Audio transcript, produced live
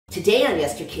Today on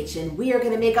Yester Kitchen, we are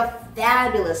going to make a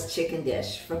fabulous chicken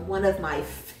dish from one of my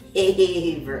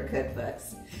favorite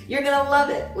cookbooks. You're going to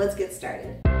love it. Let's get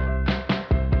started.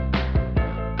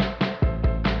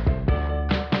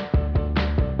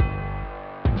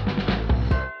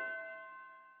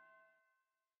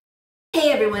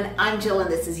 Hey everyone, I'm Jill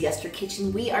and this is Yester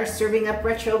Kitchen. We are serving up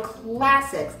retro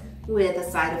classics with a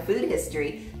side of food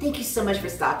history. Thank you so much for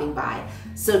stopping by.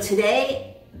 So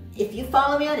today, if you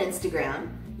follow me on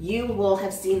Instagram, you will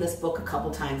have seen this book a couple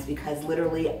times because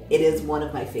literally it is one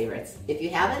of my favorites. If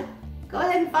you haven't, go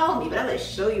ahead and follow me, but I'm going to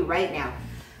show you right now.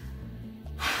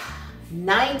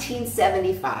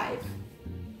 1975.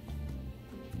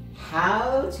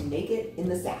 How to Make It in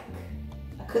the Sack.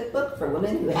 A cookbook for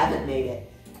women who haven't made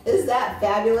it. Is that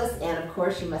fabulous? And of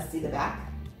course you must see the back.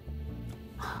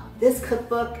 This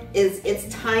cookbook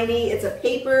it's tiny, it's a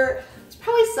paper, it's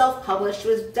probably self-published. It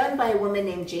was done by a woman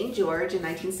named Jane George in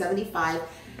 1975.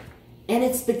 And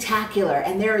it's spectacular.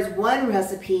 And there is one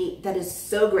recipe that is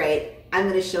so great. I'm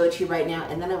going to show it to you right now,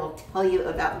 and then I will tell you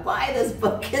about why this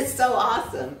book is so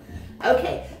awesome.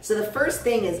 Okay, so the first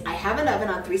thing is I have an oven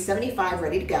on 375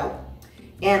 ready to go,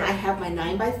 and I have my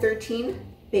 9x13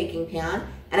 baking pan,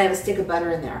 and I have a stick of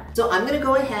butter in there. So I'm going to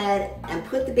go ahead and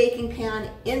put the baking pan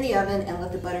in the oven and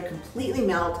let the butter completely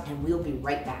melt, and we'll be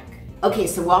right back. Okay,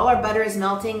 so while our butter is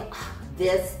melting,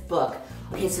 this book.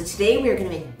 Okay, so today we are going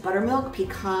to make buttermilk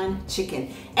pecan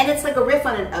chicken, and it's like a riff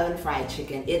on an oven fried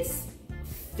chicken. It's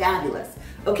fabulous.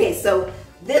 Okay, so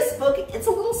this book, it's a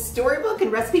little storybook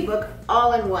and recipe book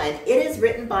all in one. It is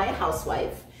written by a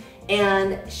housewife,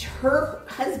 and her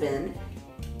husband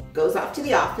goes off to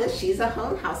the office. She's a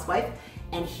home housewife,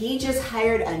 and he just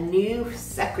hired a new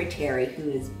secretary who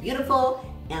is beautiful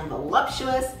and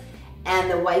voluptuous, and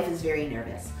the wife is very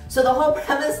nervous. So the whole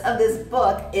premise of this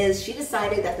book is she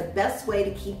decided that the best way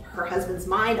to keep her husband's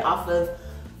mind off of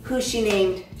who she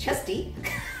named Chesty,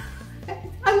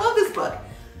 I love this book,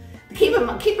 keep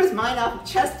his mind off of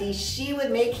Chesty, she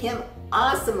would make him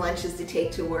awesome lunches to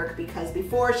take to work, because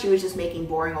before she was just making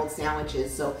boring old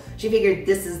sandwiches, so she figured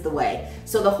this is the way.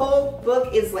 So the whole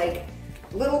book is like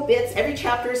little bits. Every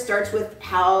chapter starts with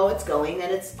how it's going,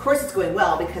 and of course it's going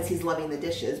well because he's loving the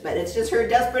dishes, but it's just her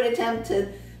desperate attempt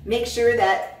to make sure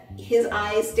that his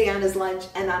eyes stay on his lunch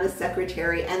and on his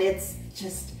secretary, and it's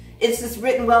just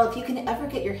written well. If you can ever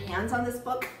get your hands on this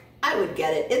book, I would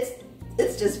get it.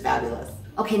 It's just fabulous.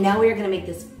 Okay, now we are going to make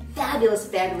this fabulous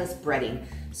breading.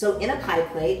 So in a pie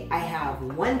plate, I have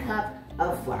 1 cup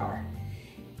of flour.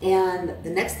 And the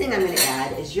next thing I'm going to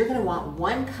add is you're going to want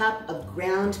 1 cup of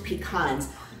ground pecans.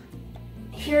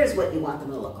 Here's what you want them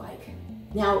to look like.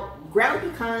 Now, ground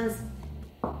pecans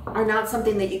are not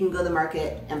something that you can go to the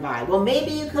market and buy. Well,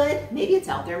 maybe you could, maybe it's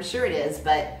out there, I'm sure it is,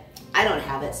 but I don't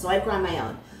have it, so I grind my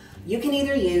own. You can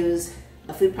either use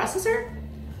a food processor,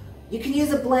 you can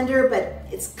use a blender, but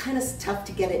it's kind of tough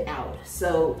to get it out.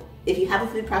 So if you have a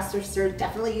food processor,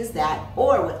 definitely use that.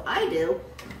 Or what I do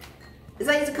is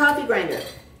I use a coffee grinder,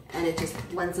 and it just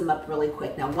blends them up really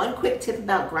quick. Now, one quick tip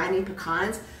about grinding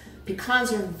pecans.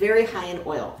 Pecans are very high in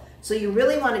oil, so you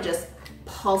really want to just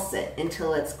pulse it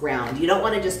until it's ground. You don't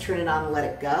want to just turn it on and let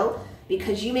it go,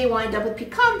 because you may wind up with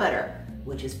pecan butter,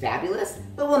 which is fabulous,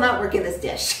 but will not work in this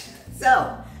dish.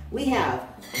 So we have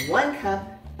 1 cup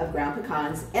of ground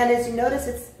pecans, and as you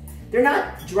notice, they're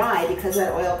not dry because of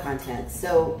that oil content,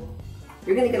 so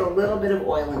you're going to get a little bit of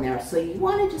oil in there. So you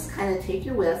want to just kind of take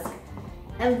your whisk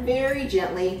and very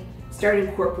gently start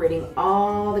incorporating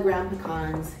all the ground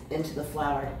pecans into the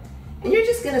flour. And you're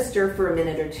just going to stir for a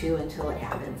minute or two until it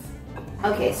happens.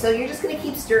 Okay, so you're just going to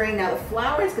keep stirring. Now the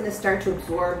flour is going to start to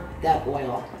absorb that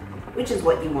oil, which is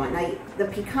what you want. Now the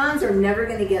pecans are never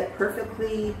going to get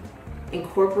perfectly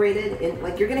incorporated in,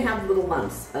 like you're going to have little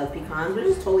lumps of pecans, which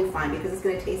is totally fine because it's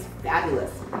going to taste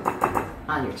fabulous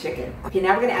on your chicken. Okay,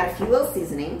 now we're going to add a few little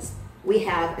seasonings. We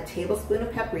have a tablespoon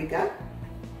of paprika.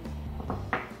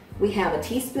 We have a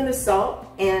teaspoon of salt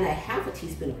and a half a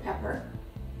teaspoon of pepper.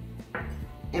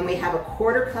 And we have a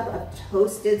 1/4 cup of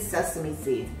toasted sesame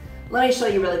seeds. Let me show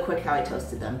you really quick how I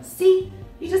toasted them. See,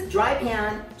 you just dry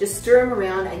pan, just stir them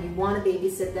around, and you want to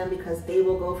babysit them because they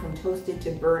will go from toasted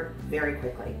to burnt very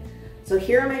quickly. So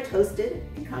here are my toasted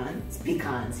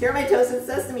pecans. Here are my toasted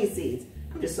sesame seeds.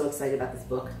 I'm just so excited about this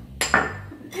book.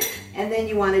 And then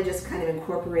you want to just kind of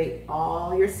incorporate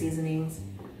all your seasonings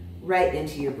right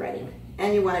into your breading.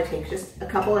 And you want to take just a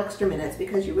couple extra minutes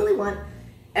because you really want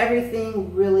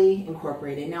everything really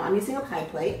incorporated. Now I'm using a pie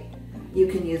plate. You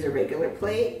can use a regular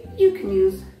plate. You can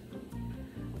use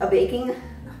a baking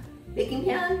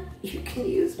pan. You can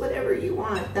use whatever you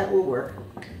want. That will work.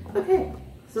 Okay,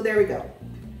 so there we go.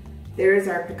 There's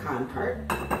our pecan part.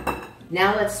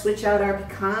 Now let's switch out our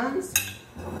pecans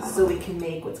so we can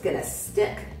make what's gonna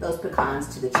stick those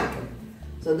pecans to the chicken.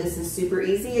 So this is super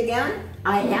easy again.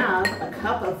 I have a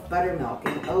cup of buttermilk,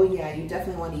 and oh yeah, you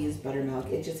definitely want to use buttermilk.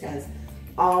 It just has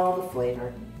all the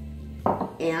flavor.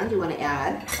 And you want to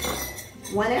add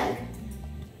 1 egg.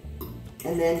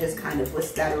 And then just kind of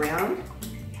whisk that around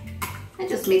and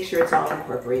just make sure it's all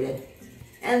incorporated.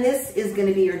 And this is going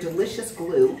to be your delicious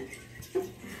glue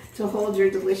to hold your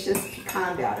delicious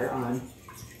pecan batter on.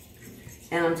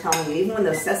 And I'm telling you, even when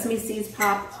those sesame seeds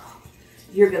pop,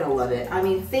 you're gonna love it. I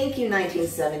mean, thank you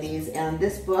 1970s, and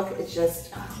this book is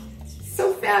just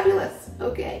so fabulous.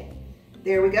 Okay,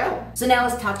 there we go. So now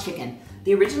let's talk chicken.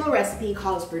 The original recipe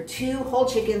calls for 2 whole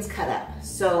chickens cut up.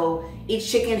 So each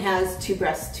chicken has 2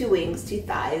 breasts, 2 wings, 2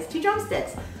 thighs, 2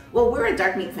 drumsticks. Well, we're a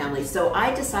dark meat family, so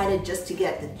I decided just to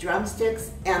get the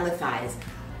drumsticks and the thighs.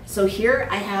 So here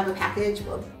I have a package.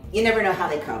 Well, you never know how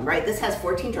they come, right? This has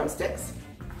 14 drumsticks.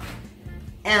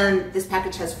 And this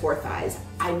package has 4 thighs.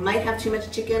 I might have too much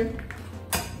chicken,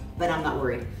 but I'm not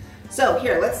worried. So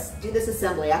here, let's do this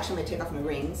assembly. Actually, I'm gonna take off my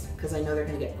rings because I know they're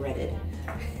gonna get breaded.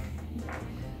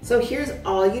 So here's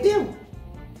all you do.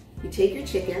 You take your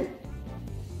chicken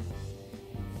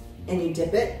and you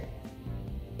dip it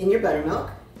in your buttermilk,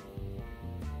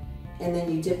 and then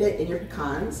you dip it in your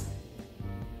pecans.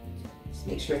 Just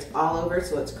make sure it's all over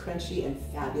so it's crunchy and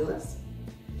fabulous.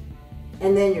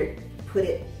 And then you put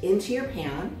it into your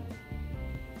pan,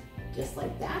 just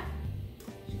like that.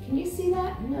 Can you see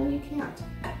that? No, you can't.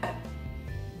 I'm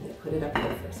gonna put it up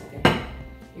here for a second.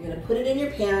 You're gonna put it in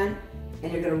your pan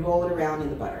and you're gonna roll it around in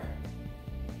the butter.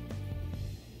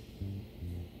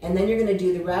 And then you're gonna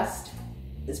do the rest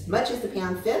as much as the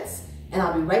pan fits, and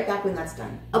I'll be right back when that's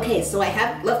done. Okay, so I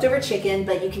have leftover chicken,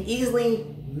 but you can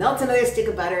easily melt another stick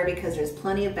of butter because there's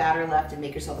plenty of batter left, and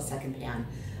make yourself a second pan.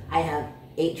 I have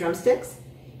 8 drumsticks,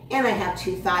 and I have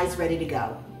 2 thighs ready to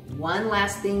go. One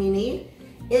last thing you need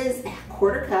is a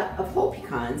 1/4 cup of whole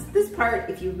pecans. This part,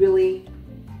 if you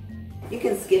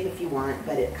can skip if you want,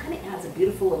 but it kind of adds a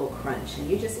beautiful little crunch, and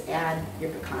you just add your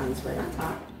pecans right on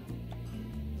top.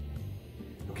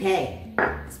 Okay,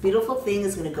 this beautiful thing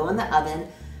is gonna go in the oven,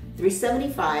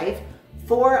 375,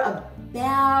 for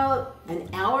about 1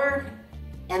 hour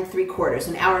and 3/4,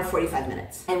 1 hour and 45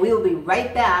 minutes. And we will be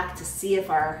right back to see if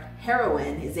our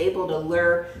heroine is able to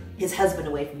lure his husband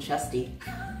away from Chesty.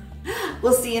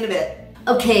 We'll see in a bit.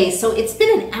 Okay, so it's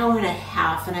been 1 hour and a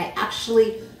half, and I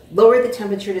actually lowered the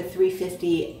temperature to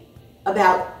 350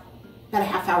 about a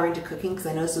half hour into cooking because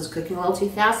I noticed it was cooking a little too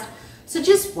fast. So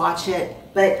just watch it.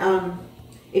 But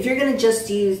if you're gonna just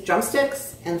use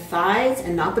drumsticks and thighs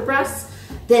and not the breasts,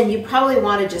 then you probably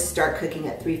want to just start cooking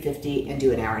at 350 and do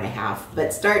 1 hour and a half.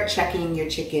 But start checking your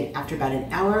chicken after about 1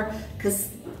 hour because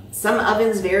some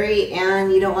ovens vary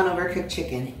and you don't want overcooked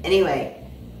chicken. Anyway,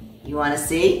 you want to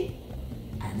see?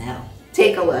 I know.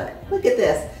 Take a look. Look at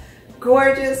this.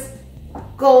 Gorgeous,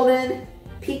 golden,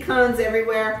 pecans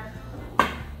everywhere.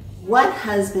 What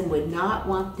husband would not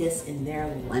want this in their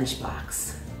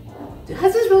lunchbox? Do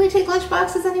husbands really take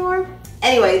lunchboxes anymore?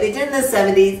 Anyway, they did in the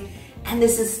 70s, and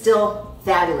this is still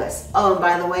fabulous. Oh, and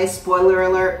by the way, spoiler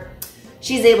alert,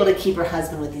 she's able to keep her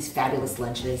husband with these fabulous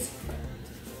lunches.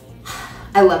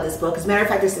 I love this book. As a matter of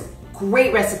fact, there's some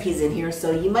great recipes in here,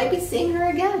 so you might be seeing her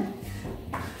again.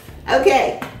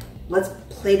 Okay, let's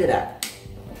plate it up.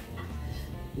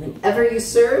 Whenever you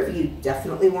serve, you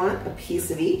definitely want a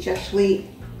piece of each. Actually,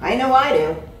 I know I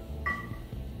do.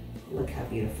 Look how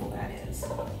beautiful that is.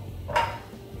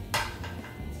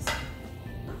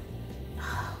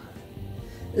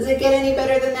 Does it get any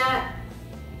better than that?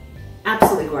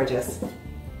 Absolutely gorgeous.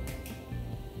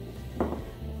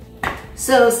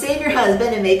 So save your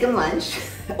husband and make him lunch.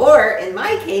 Or in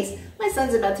my case, my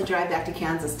son's about to drive back to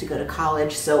Kansas to go to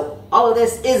college, so all of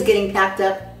this is getting packed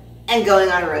up and going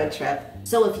on a road trip.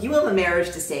 So if you have a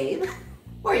marriage to save,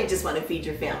 or you just want to feed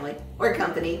your family or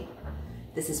company,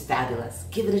 this is fabulous.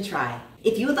 Give it a try.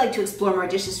 If you would like to explore more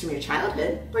dishes from your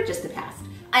childhood or just the past,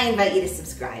 I invite you to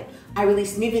subscribe. I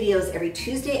release new videos every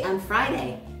Tuesday and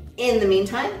Friday. In the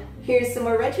meantime, here's some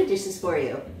more retro dishes for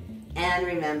you. And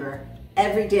remember,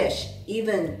 every dish,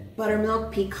 even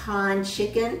buttermilk pecan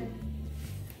chicken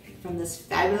from this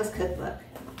fabulous cookbook,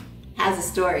 has a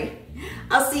story.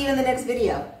 I'll see you in the next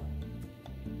video.